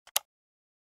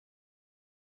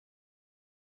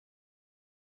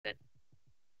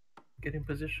Get in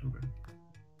position, bro.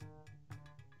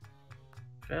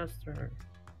 Faster.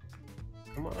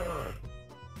 Come on.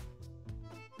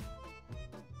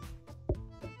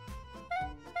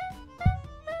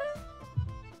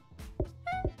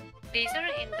 Laser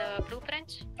in the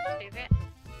blueprint. Save it.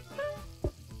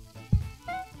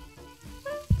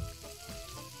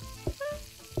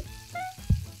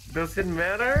 Does it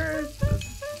matter?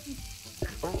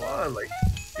 Come on, like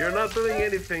you're not doing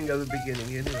anything at the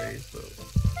beginning anyway, so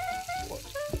what?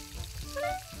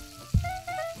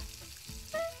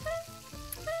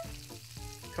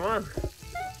 Come on.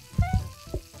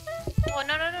 Oh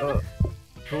no.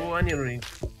 2 onion rings.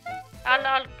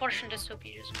 I'll portion the soup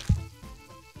you just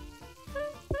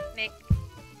make.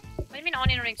 What do you mean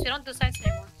onion rings? We don't do sides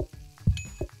anymore.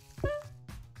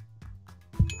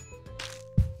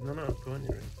 No, 2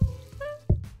 onion rings.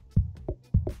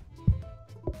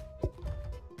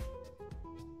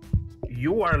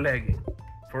 You are lagging.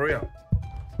 For real.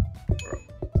 Bro.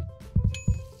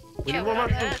 We need more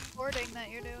mushrooms. Recording that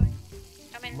you're doing.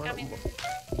 Come in. More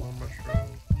mushroom.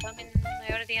 Come in.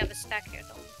 I already have a stack here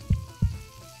though.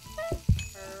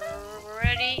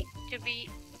 Ready to be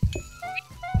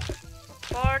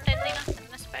bored, Elena?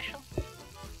 Something special?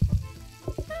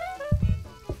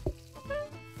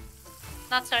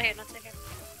 Not sorry here.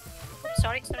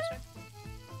 Sorry.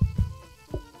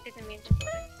 Didn't mean to go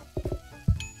there.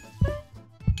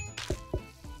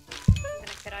 I'm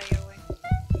gonna get out of your way.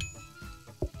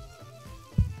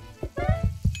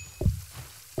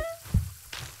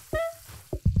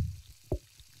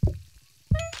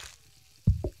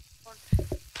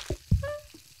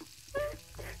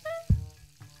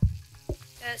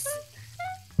 Yes.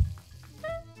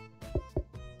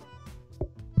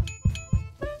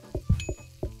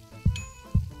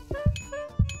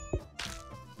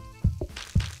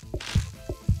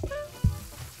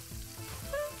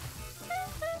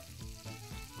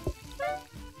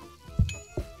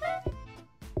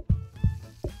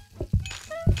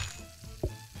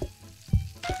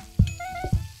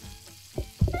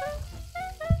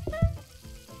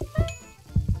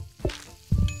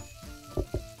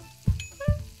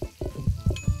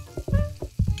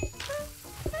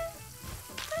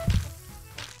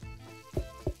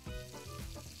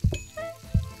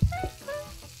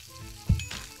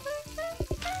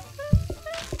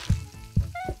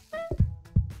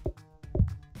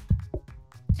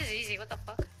 This is easy, what the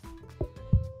fuck?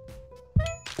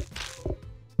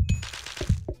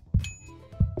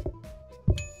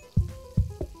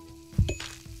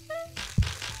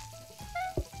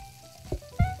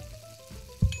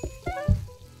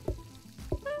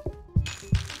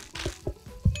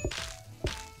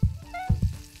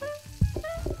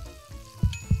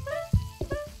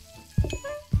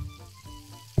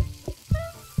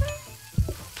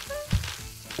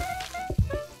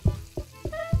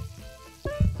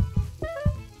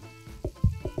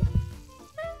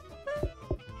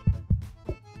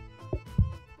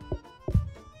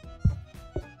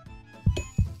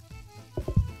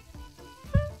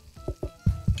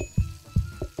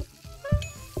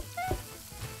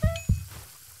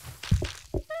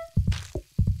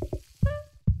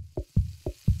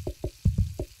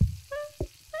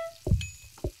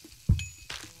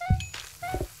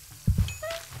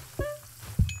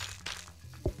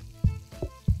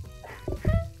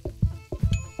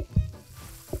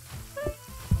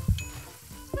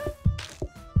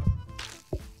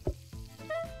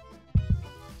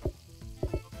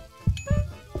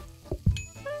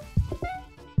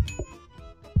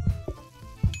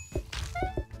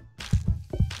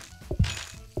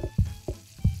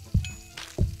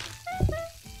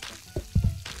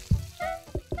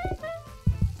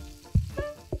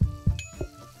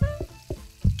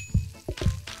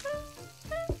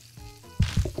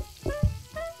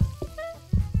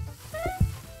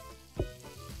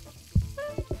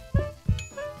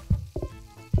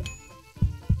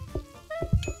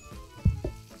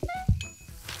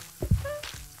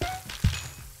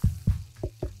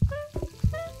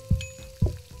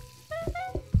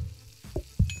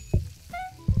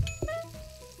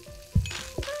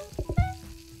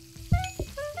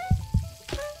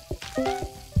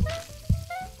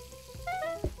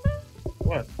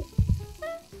 What?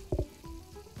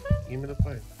 Give me the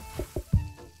pipe.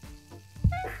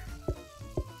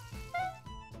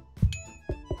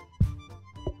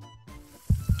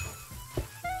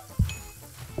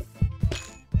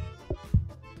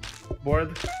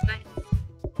 Board. Nice.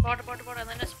 Board, and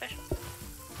then a special.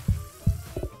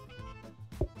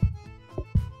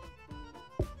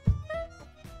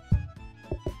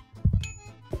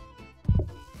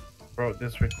 Bro,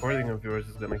 this recording of yours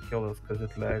is gonna kill us because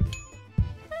it lags.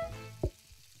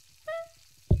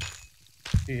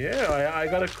 Yeah, I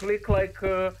gotta click like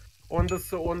on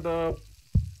the.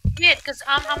 Weird, because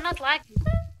I'm not lagging.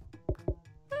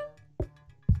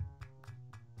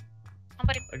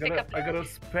 Somebody pick up the I gotta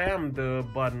spam the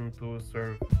button to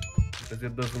serve because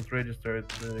it doesn't register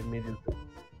it immediately.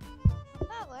 I'm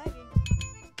not lagging.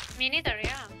 Me neither,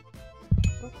 yeah.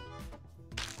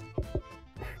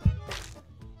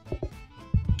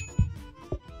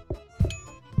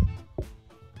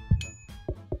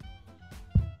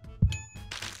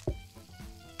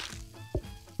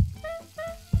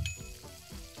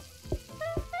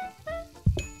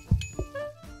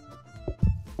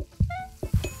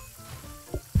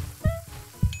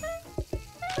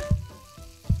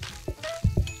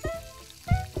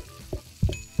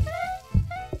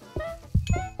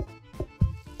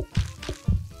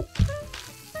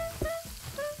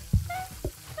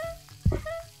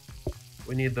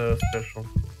 We need a special.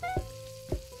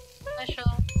 Special.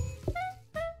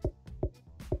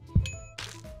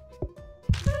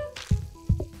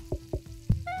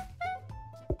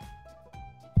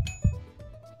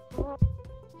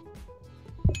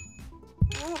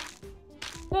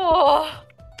 Oh,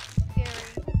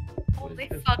 Scary. holy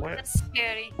this? fuck, Why- that's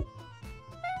scary.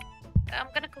 I'm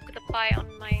gonna cook the pie on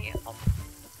my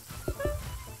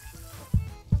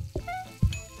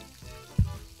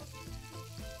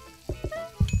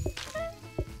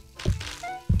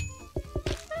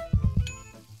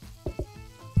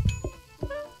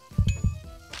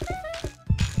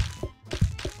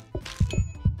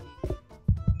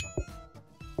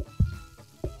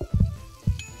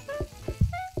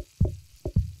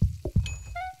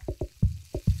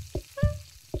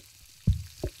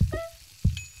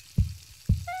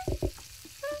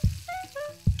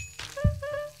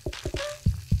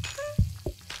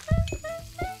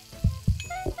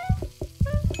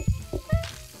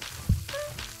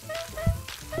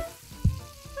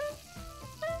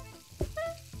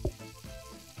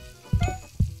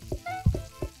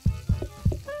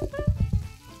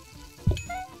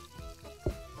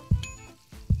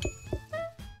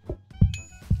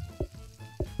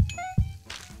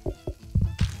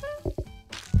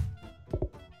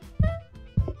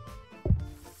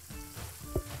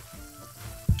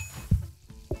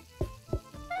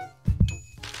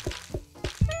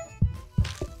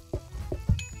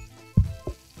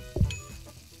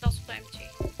it's also empty.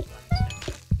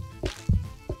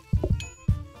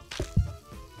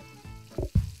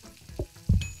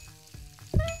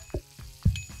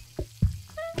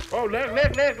 Oh,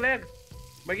 lag!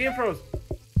 My game froze.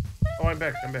 Oh, I'm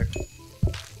back.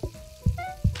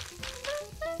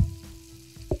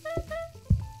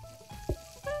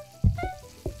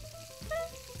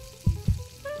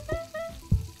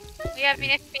 We have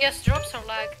FPS drops or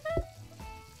lag?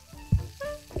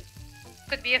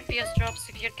 Could be FPS drops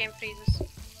if your game freezes.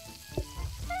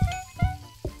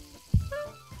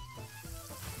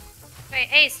 Wait,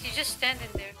 Ace, you just stand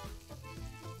in there.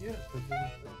 Yeah.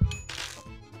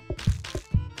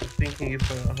 I'm thinking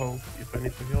if I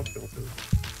need to help him too.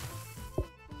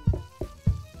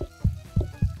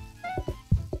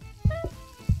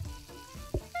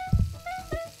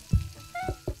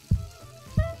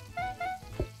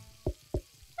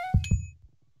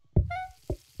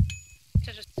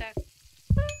 To just tap.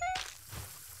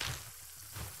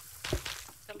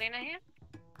 Selena here?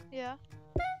 Yeah.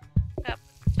 Yep,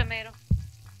 tomato.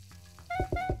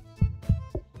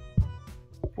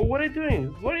 Well, what are you doing?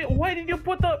 Why did you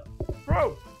put the...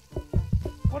 Bro!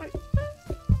 What are you...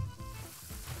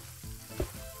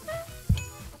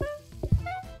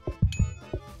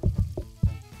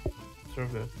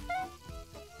 Serve that.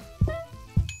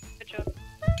 Good job.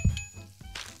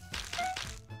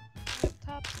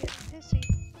 Up top's getting pissy.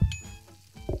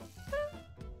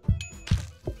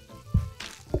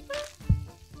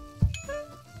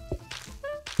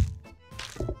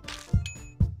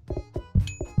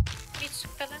 Each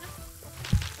Selena?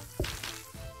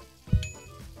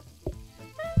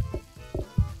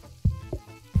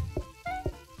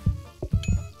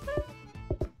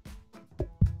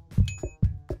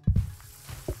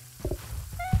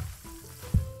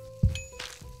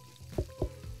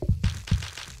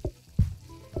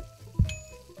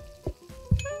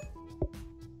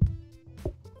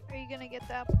 Are you gonna get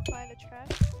the apple pie to trash?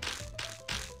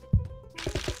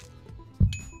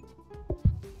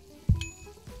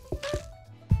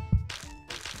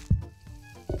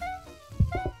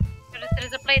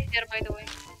 There's a plate there, by the way.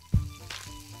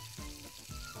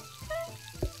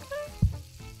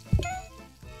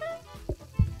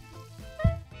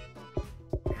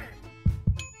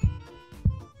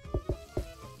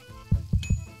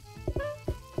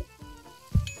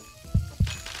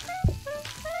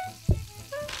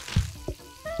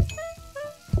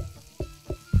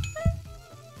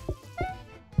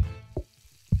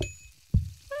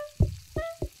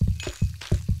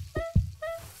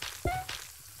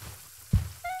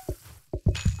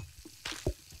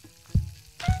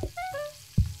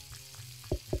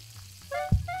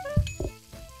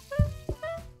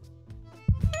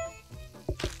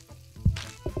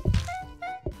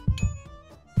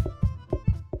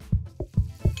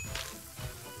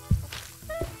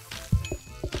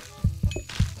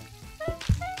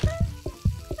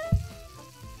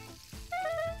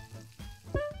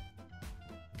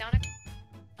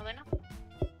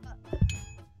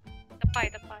 pie,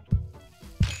 the pie.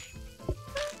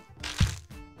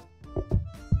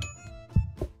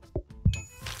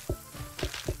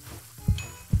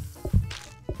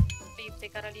 Leave, they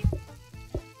gotta leave.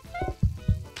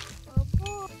 Oh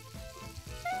boy.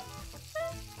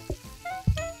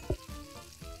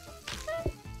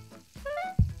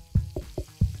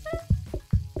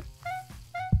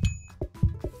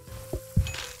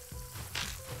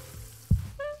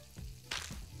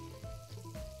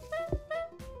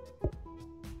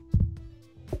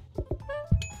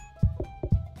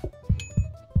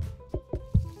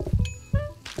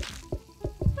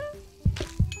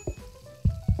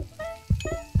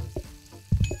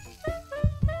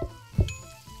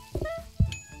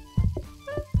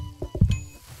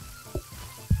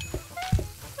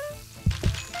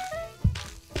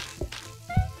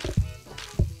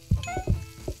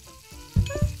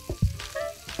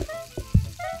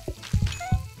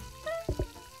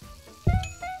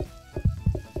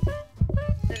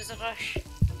 There's a rush.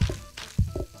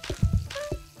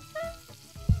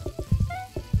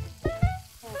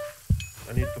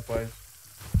 I need 2 pies.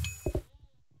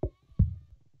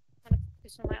 I'm gonna put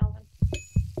this on my oven.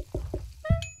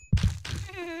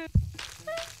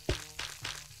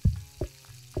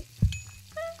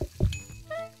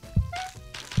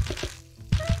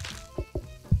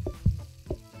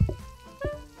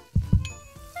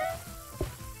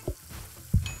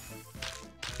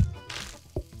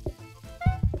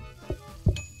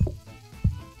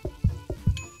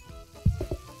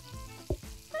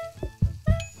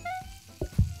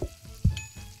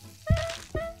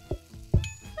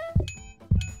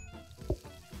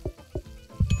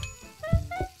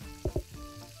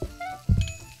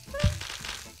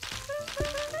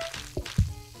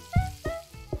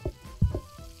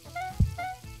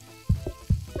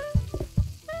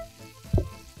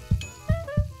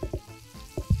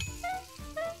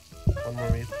 One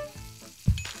more meat.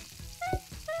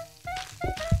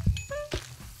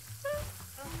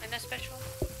 Oh, and a special.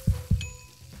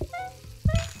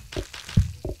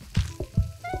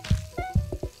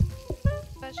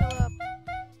 Special up.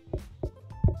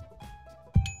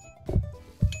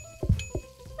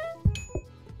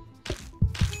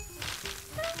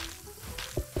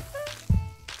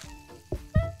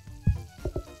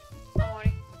 Don't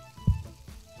worry.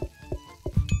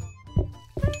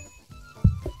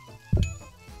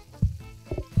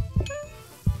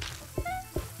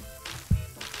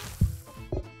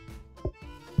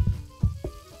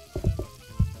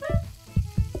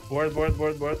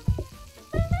 Board.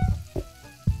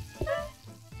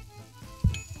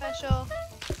 Special.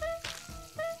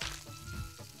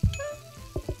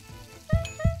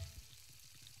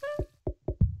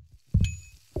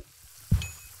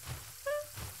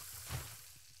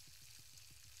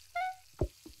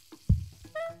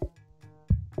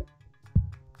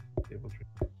 Table tree.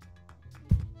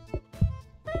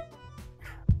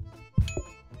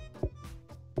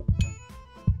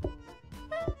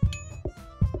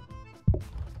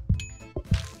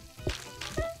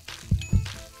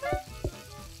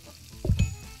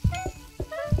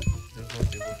 There's no table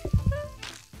tree.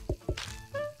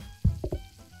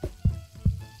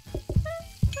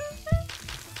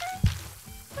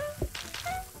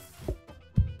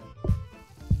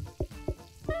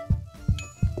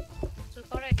 So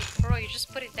already, bro, you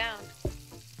just put it down.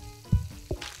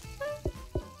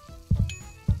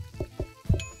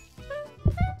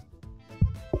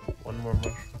 One more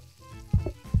mushroom.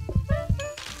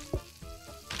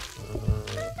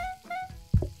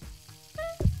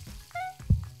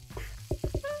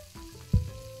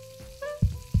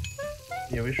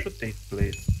 Yeah, we should take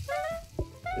plates.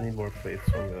 We need more plates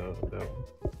on the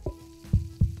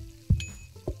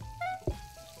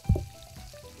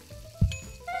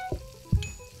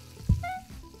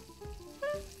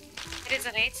It is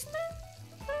an 8.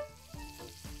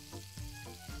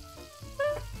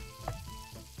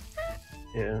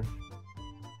 yeah.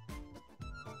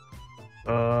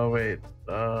 Wait.